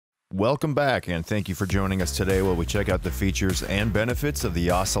Welcome back, and thank you for joining us today while we check out the features and benefits of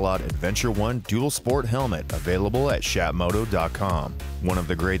the Ocelot Adventure 1 Dual Sport Helmet, available at shapmoto.com. One of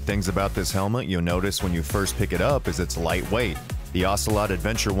the great things about this helmet you'll notice when you first pick it up is its lightweight. The Ocelot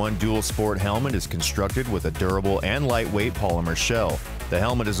Adventure 1 Dual Sport Helmet is constructed with a durable and lightweight polymer shell. The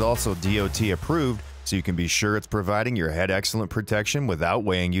helmet is also DOT approved, so you can be sure it's providing your head excellent protection without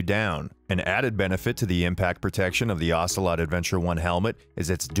weighing you down. An added benefit to the impact protection of the Ocelot Adventure 1 helmet is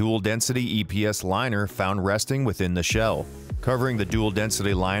its dual-density EPS liner found resting within the shell. Covering the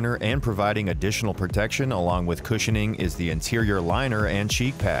dual-density liner and providing additional protection along with cushioning is the interior liner and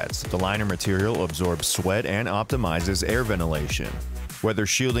cheek pads. The liner material absorbs sweat and optimizes air ventilation. Whether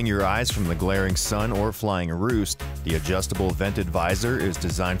shielding your eyes from the glaring sun or flying a roost, the adjustable vented visor is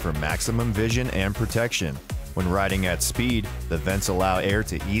designed for maximum vision and protection. When riding at speed, the vents allow air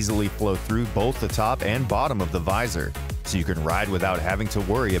to easily flow through both the top and bottom of the visor, so you can ride without having to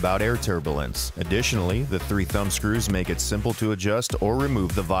worry about air turbulence. Additionally, the 3 thumb screws make it simple to adjust or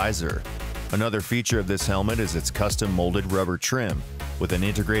remove the visor. Another feature of this helmet is its custom molded rubber trim. With an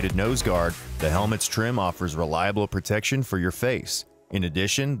integrated nose guard, the helmet's trim offers reliable protection for your face. In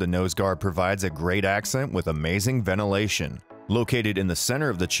addition, the nose guard provides a great accent with amazing ventilation. Located in the center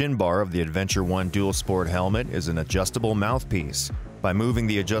of the chin bar of the Adventure 1 Dual Sport helmet is an adjustable mouthpiece. By moving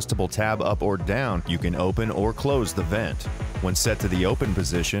the adjustable tab up or down, you can open or close the vent. When set to the open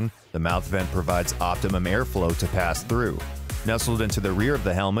position, the mouth vent provides optimum airflow to pass through. Nestled into the rear of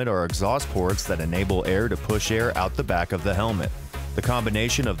the helmet are exhaust ports that enable air to push air out the back of the helmet. The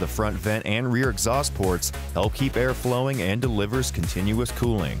combination of the front vent and rear exhaust ports help keep air flowing and delivers continuous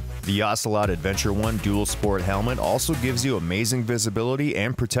cooling. The Ocelot Adventure 1 Dual Sport helmet also gives you amazing visibility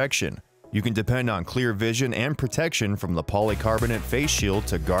and protection. You can depend on clear vision and protection from the polycarbonate face shield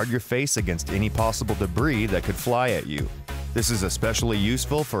to guard your face against any possible debris that could fly at you. This is especially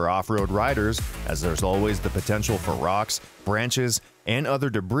useful for off-road riders, as there's always the potential for rocks, branches, and other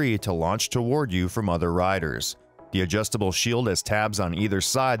debris to launch toward you from other riders. The adjustable shield has tabs on either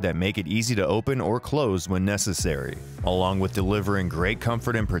side that make it easy to open or close when necessary. Along with delivering great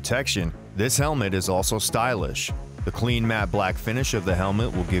comfort and protection, this helmet is also stylish. The clean matte black finish of the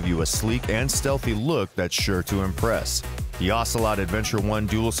helmet will give you a sleek and stealthy look that's sure to impress. The Ocelot Adventure 1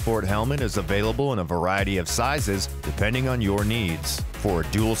 Dual Sport helmet is available in a variety of sizes depending on your needs. For a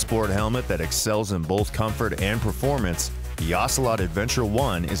dual sport helmet that excels in both comfort and performance, the Ocelot Adventure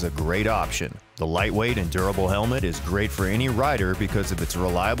 1 is a great option. The lightweight and durable helmet is great for any rider because of its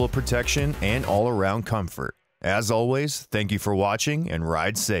reliable protection and all-around comfort. As always, thank you for watching and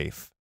ride safe.